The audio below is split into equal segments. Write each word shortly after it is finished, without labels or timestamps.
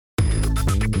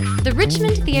The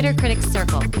Richmond Theatre Critics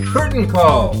Circle. Curtain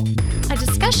Call. A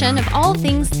discussion of all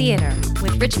things theater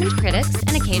with Richmond critics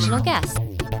and occasional guests.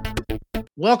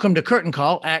 Welcome to Curtain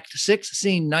Call, Act 6,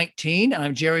 Scene 19.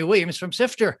 I'm Jerry Williams from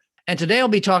Sifter. And today I'll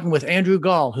be talking with Andrew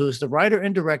Gall, who is the writer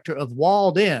and director of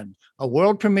Walled In, a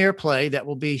world premiere play that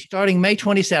will be starting May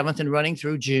 27th and running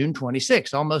through June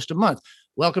 26th, almost a month.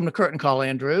 Welcome to Curtain Call,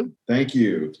 Andrew. Thank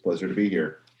you. It's a pleasure to be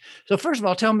here. So first of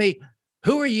all, tell me,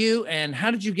 who are you and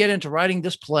how did you get into writing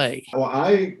this play? Well,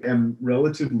 I am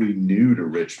relatively new to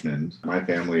Richmond. My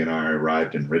family and I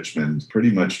arrived in Richmond pretty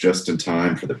much just in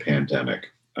time for the pandemic.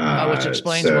 Which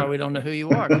explains why we don't know who you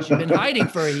are, because you've been hiding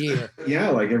for a year. Yeah,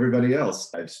 like everybody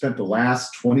else. I've spent the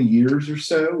last 20 years or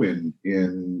so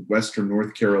in Western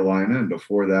North Carolina. And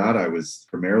before that, I was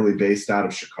primarily based out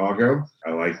of Chicago.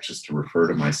 I like just to refer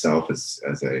to myself as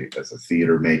a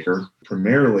theater maker,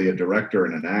 primarily a director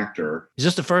and an actor. Is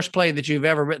this the first play that you've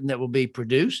ever written that will be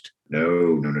produced?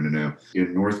 No.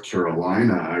 In North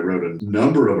Carolina, I wrote a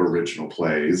number of original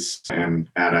plays and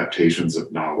adaptations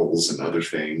of novels and other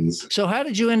things. So how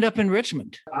did you end up in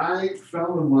Richmond? I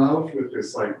fell in love with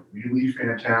this really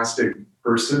fantastic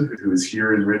person who is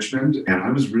here in Richmond, and I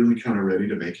was really kind of ready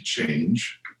to make a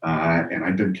change. And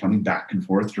I'd been coming back and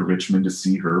forth to Richmond to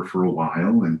see her for a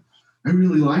while, and I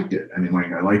really liked it. I mean,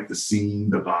 I liked the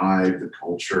scene, the vibe, the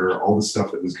culture, all the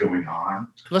stuff that was going on.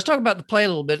 Let's talk about the play a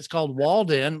little bit. It's called Walled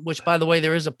In, which, by the way,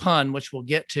 there is a pun, which we'll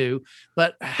get to.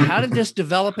 But how did this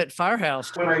develop at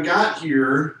Firehouse? When I got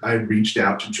here, I reached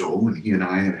out to Joel, and he and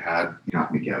I had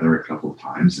gotten together a couple of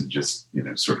times and just,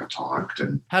 sort of talked.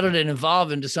 And how did it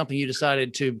evolve into something you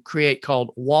decided to create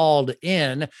called Walled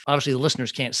In? Obviously, the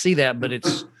listeners can't see that, but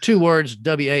it's two words,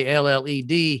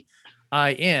 WALLEDIN,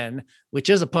 which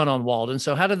is a pun on Walden.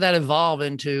 So how did that evolve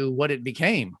into what it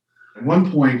became? At one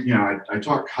point, I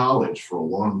taught college for a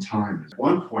long time. At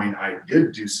one point, I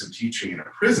did do some teaching in a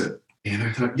prison. And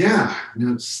I thought,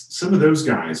 some of those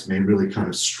guys may really kind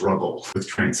of struggle with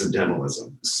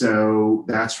transcendentalism. So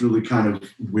that's really kind of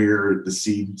where the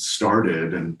seed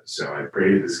started. And so I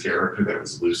created this character that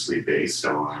was loosely based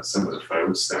on some of the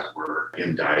folks that were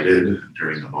indicted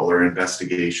during the Mueller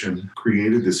investigation.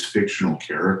 Created this fictional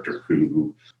character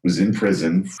who was in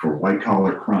prison for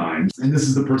white-collar crimes. And this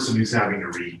is the person who's having to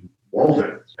read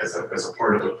Walden as a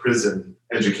part of a prison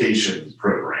education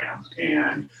program.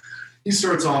 And he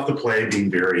starts off the play being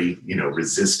very,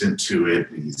 resistant to it.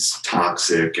 He's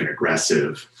toxic and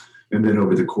aggressive. And then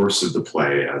over the course of the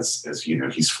play, as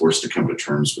he's forced to come to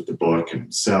terms with the book and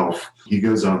himself, he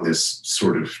goes on this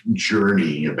sort of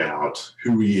journey about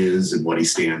who he is and what he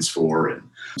stands for. And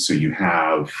so you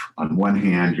have, on one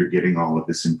hand, you're getting all of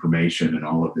this information and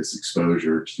all of this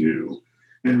exposure to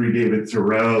Henry David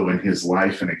Thoreau and his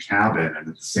life in a cabin. And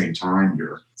at the same time,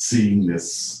 you're seeing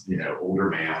this,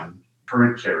 older man,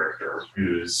 current character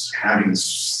who's having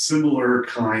similar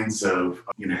kinds of,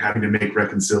 having to make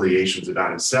reconciliations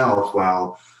about himself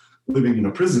while living in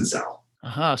a prison cell.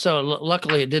 So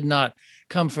luckily it did not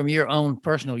come from your own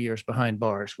personal years behind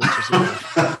bars, which is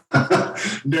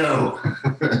No.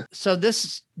 So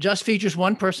this just features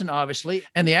one person, obviously,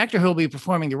 and the actor who will be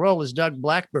performing the role is Doug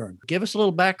Blackburn. Give us a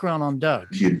little background on Doug.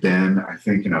 He had been, I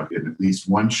think, in at least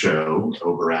one show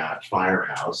over at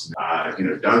Firehouse.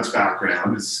 Doug's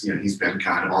background is, he's been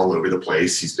kind of all over the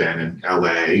place. He's been in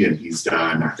LA and he's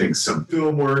done, I think, some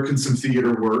film work and some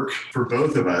theater work. For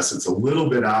both of us, it's a little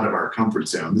bit out of our comfort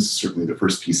zone. This is certainly the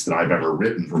first piece that I've ever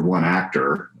written for one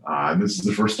actor. And this is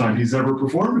the first time he's ever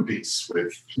performed a piece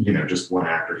with, just one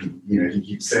actor. He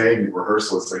keeps saying in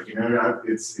rehearsal, it's like,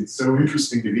 it's so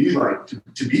interesting to be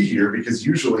to be here because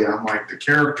usually I'm like the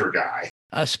character guy.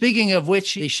 Speaking of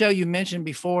which, the show you mentioned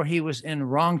before, he was in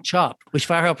Wrong Chop, which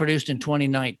Firehouse produced in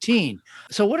 2019.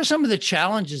 So what are some of the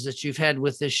challenges that you've had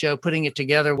with this show, putting it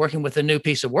together, working with a new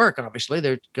piece of work? Obviously,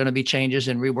 there are going to be changes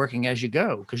and reworking as you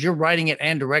go because you're writing it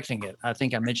and directing it. I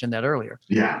think I mentioned that earlier.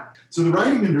 Yeah. So the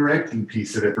writing and directing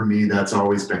piece of it, for me, that's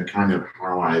always been kind of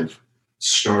how I've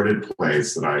started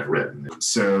plays that I've written.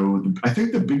 So I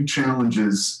think the big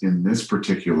challenges in this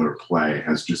particular play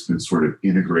has just been sort of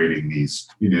integrating these,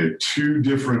 two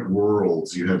different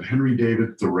worlds. You have Henry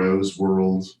David Thoreau's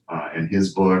world and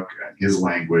his book and his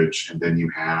language, and then you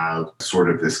have sort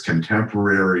of this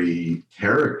contemporary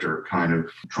character kind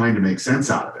of trying to make sense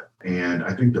out of it. And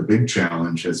I think the big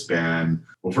challenge has been,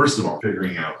 well, first of all,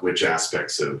 figuring out which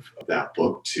aspects of that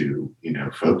book to,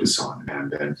 focus on,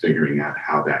 and then figuring out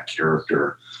how that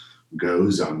character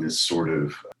goes on this sort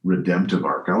of redemptive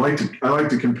arc. I like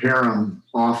to compare him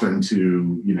often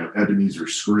to, Ebenezer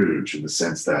Scrooge in the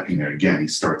sense that, again, he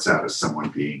starts out as someone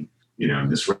being, in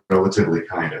this relatively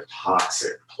kind of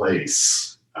toxic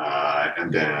place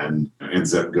and then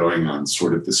ends up going on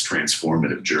sort of this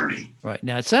transformative journey. Right.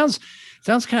 Now, it sounds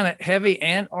kind of heavy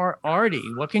and or arty.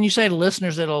 What can you say to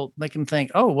listeners that'll make them think,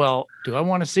 oh, well, do I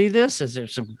want to see this? Is there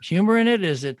some humor in it?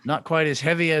 Is it not quite as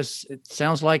heavy as it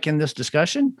sounds like in this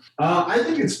discussion? I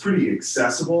think it's pretty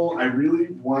accessible. I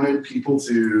really wanted people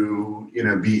to,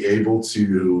 be able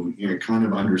to, kind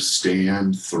of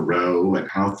understand Thoreau and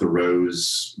how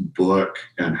Thoreau's book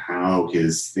and how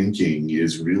his thinking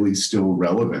is really still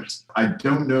relevant. I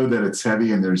don't know that it's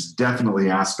heavy, and there's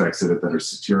definitely aspects of it that are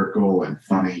satirical and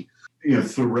funny.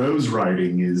 Thoreau's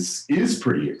writing is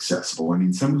pretty accessible. I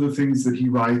mean, some of the things that he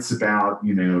writes about,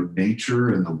 nature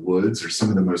and the woods are some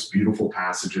of the most beautiful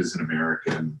passages in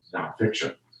American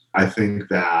nonfiction. I think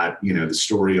that, the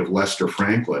story of Lester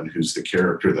Franklin, who's the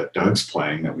character that Doug's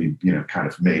playing, that we, kind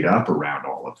of made up around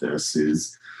all of this,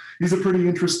 he's a pretty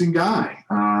interesting guy.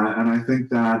 And I think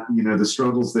that, the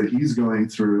struggles that he's going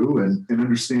through and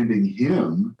understanding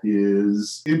him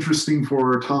is interesting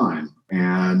for our time.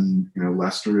 And,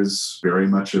 Lester is very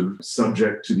much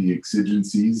subject to the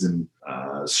exigencies and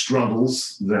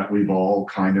struggles that we've all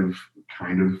kind of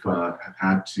have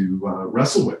had to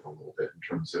wrestle with a little bit in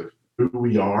terms of who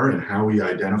we are and how we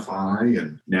identify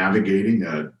and navigating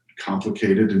a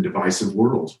complicated and divisive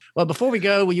world. Well, before we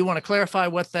go, you want to clarify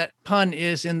what that pun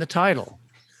is in the title?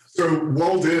 So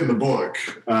Walled In, the book,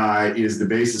 is the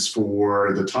basis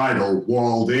for the title,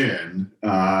 Walled In.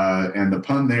 And the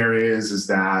pun there is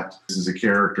that this is a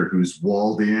character who's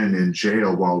walled in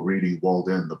jail while reading Walled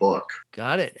In, the book.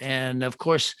 Got it. And of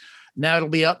course, now it'll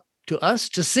be up to us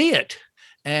to see it.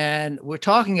 And we're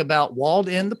talking about Walled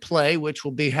In, the play, which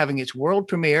will be having its world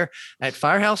premiere at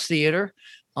Firehouse Theatre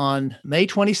on May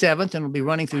 27th, and will be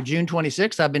running through June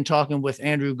 26th. I've been talking with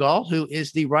Andrew Gall, who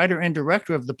is the writer and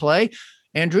director of the play.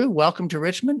 Andrew, welcome to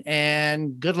Richmond,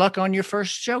 and good luck on your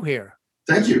first show here.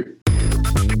 Thank you.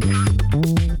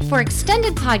 For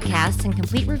extended podcasts and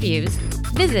complete reviews,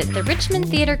 visit the Richmond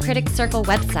Theater Critics Circle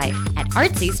website at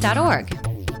artsies.org.